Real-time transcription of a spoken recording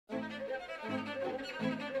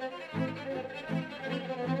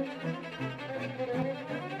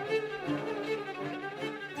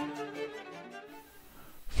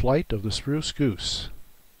flight of the Spruce Goose.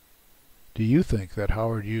 Do you think that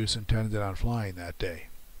Howard Hughes intended on flying that day?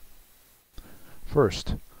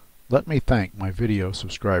 First, let me thank my video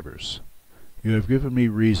subscribers. You have given me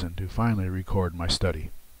reason to finally record my study.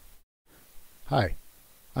 Hi,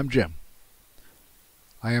 I'm Jim.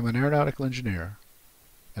 I am an aeronautical engineer,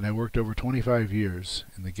 and I worked over 25 years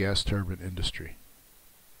in the gas turbine industry.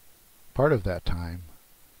 Part of that time,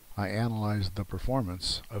 I analyzed the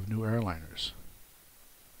performance of new airliners.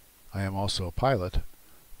 I am also a pilot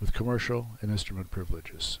with commercial and instrument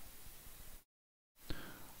privileges.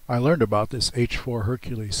 I learned about this H-4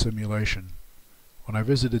 Hercules simulation when I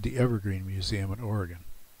visited the Evergreen Museum in Oregon.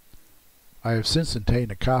 I have since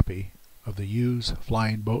obtained a copy of the Hughes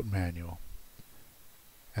Flying Boat Manual,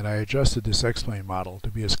 and I adjusted this X-plane model to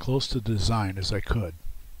be as close to the design as I could,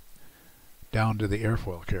 down to the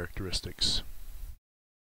airfoil characteristics.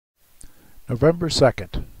 November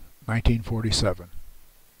 2nd, 1947.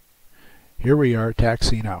 Here we are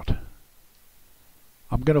taxiing out.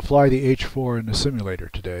 I'm going to fly the H-4 in the simulator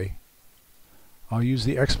today. I'll use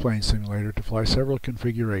the X-plane simulator to fly several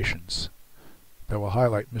configurations that will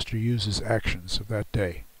highlight Mr. Hughes' actions of that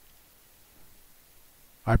day.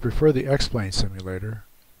 I prefer the X-plane simulator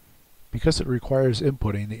because it requires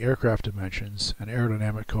inputting the aircraft dimensions and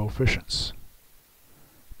aerodynamic coefficients.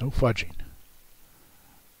 No fudging.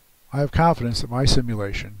 I have confidence that my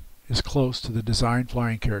simulation is close to the design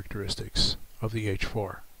flying characteristics of the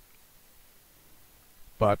H-4.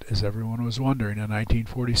 But, as everyone was wondering in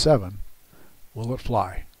 1947, will it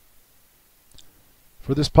fly?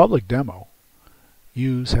 For this public demo,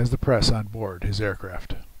 Hughes has the press on board his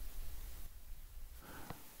aircraft.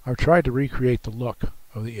 I've tried to recreate the look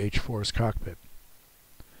of the H-4's cockpit.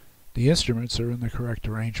 The instruments are in the correct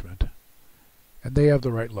arrangement, and they have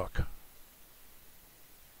the right look.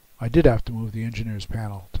 I did have to move the engineer's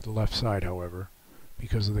panel to the left side, however,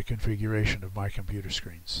 because of the configuration of my computer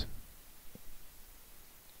screens.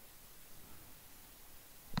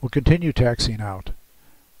 We'll continue taxiing out,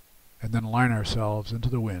 and then line ourselves into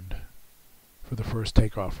the wind for the first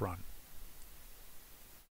takeoff run.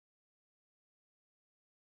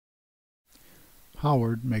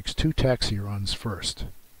 Howard makes 2 taxi runs first.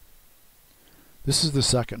 This is the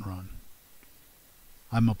second run.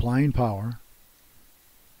 I'm applying power,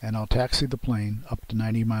 and I'll taxi the plane up to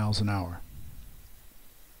 90 miles an hour.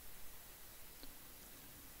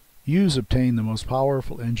 Hughes obtained the most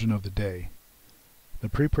powerful engine of the day, the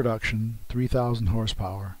pre-production 3,000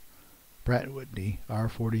 horsepower Pratt & Whitney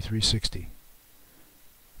R4360.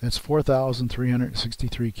 That's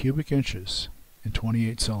 4,363 cubic inches in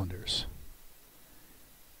 28 cylinders.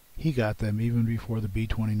 He got them even before the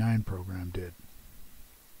B-29 program did.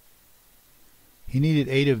 He needed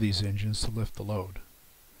 8 of these engines to lift the load.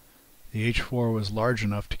 The H-4 was large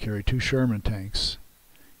enough to carry 2 Sherman tanks,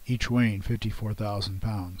 each weighing 54,000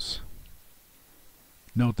 pounds.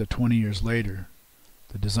 Note that 20 years later,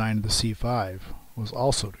 the design of the C-5 was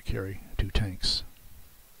also to carry 2 tanks.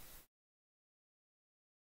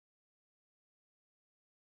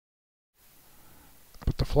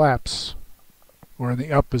 But the flaps were in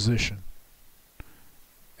the up position,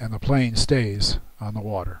 and the plane stays on the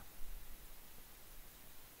water.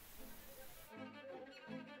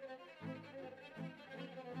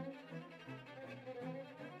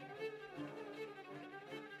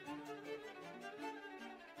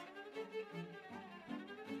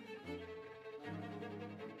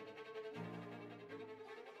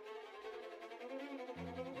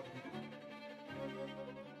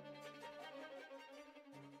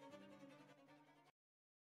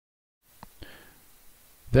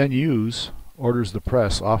 Then Hughes orders the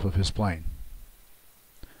press off of his plane,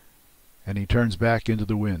 and he turns back into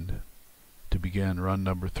the wind to begin run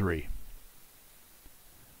number 3.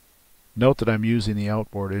 Note that I'm using the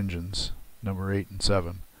outboard engines, number 8 and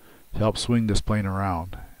 7, to help swing this plane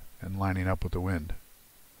around and lining up with the wind.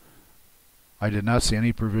 I did not see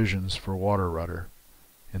any provisions for water rudder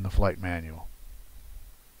in the flight manual.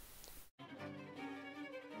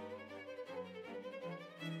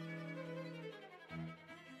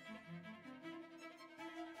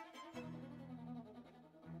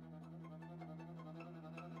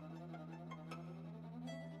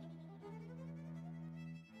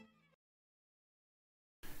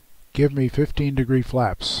 "Give me 15-degree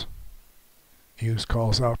flaps," Hughes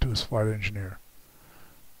calls out to his flight engineer.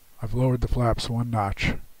 I've lowered the flaps 1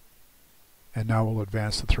 notch, and now we'll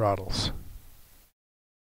advance the throttles.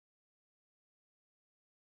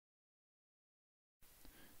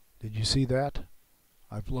 Did you see that?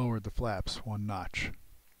 I've lowered the flaps 1 notch.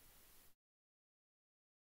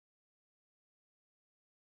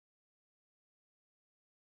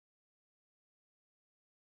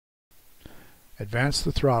 Advance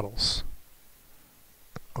the throttles.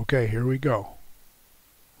 Okay, here we go.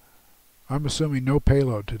 I'm assuming no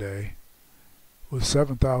payload today, with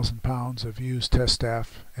 7,000 pounds of used test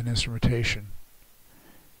staff and instrumentation,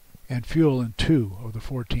 and fuel in 2 of the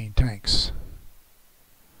 14 tanks.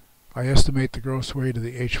 I estimate the gross weight of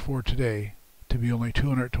the H-4 today to be only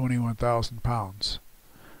 221,000 pounds,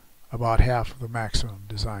 about half of the maximum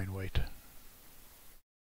design weight.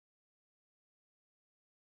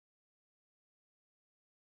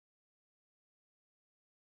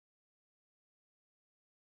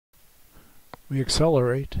 We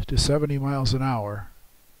accelerate to 70 miles an hour,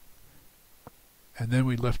 and then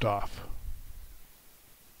we lift off.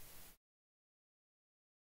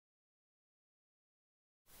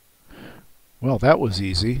 Well, that was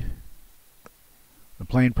easy. The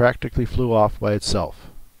plane practically flew off by itself.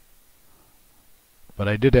 But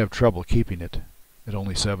I did have trouble keeping it at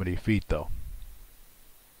only 70 feet though.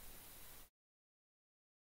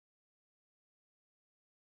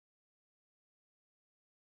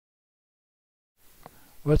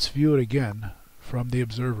 Let's view it again from the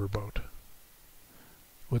observer boat.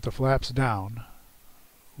 With the flaps down,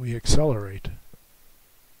 we accelerate,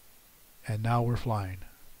 and now we're flying.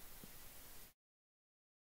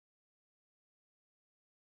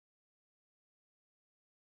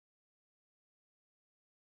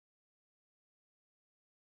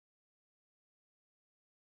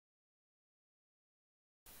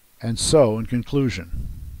 And so, in conclusion,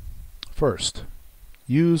 first,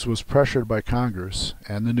 Hughes was pressured by Congress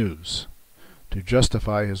and the news to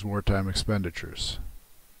justify his wartime expenditures.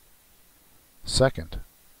 Second,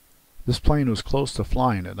 this plane was close to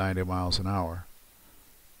flying at 90 miles an hour.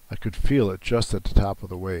 I could feel it just at the top of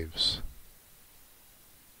the waves.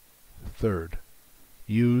 Third,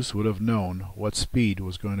 Hughes would have known what speed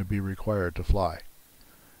was going to be required to fly.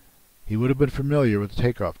 He would have been familiar with the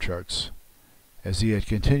takeoff charts, as he had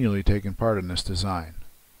continually taken part in this design,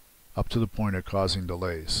 up to the point of causing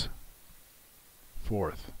delays.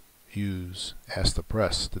 Fourth, Hughes asked the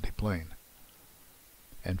press to deplane.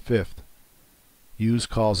 And fifth, Hughes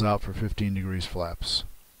calls out for 15 degrees flaps.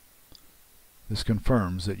 This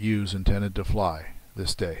confirms that Hughes intended to fly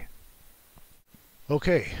this day.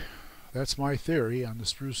 Okay, that's my theory on the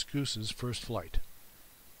Spruce Goose's first flight.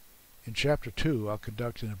 In Chapter 2, I'll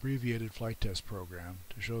conduct an abbreviated flight test program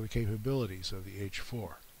to show the capabilities of the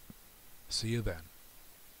H-4. See you then.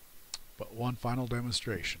 But one final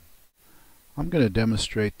demonstration. I'm going to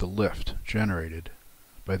demonstrate the lift generated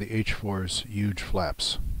by the H-4's huge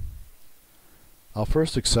flaps. I'll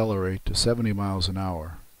first accelerate to 70 miles an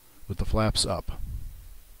hour with the flaps up.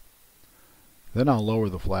 Then I'll lower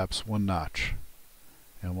the flaps one notch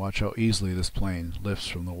and watch how easily this plane lifts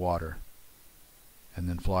from the water and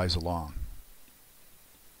then flies along.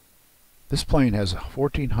 This plane has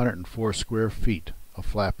 1,404 square feet of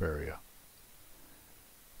flap area.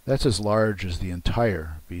 That's as large as the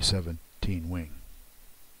entire B-17 wing.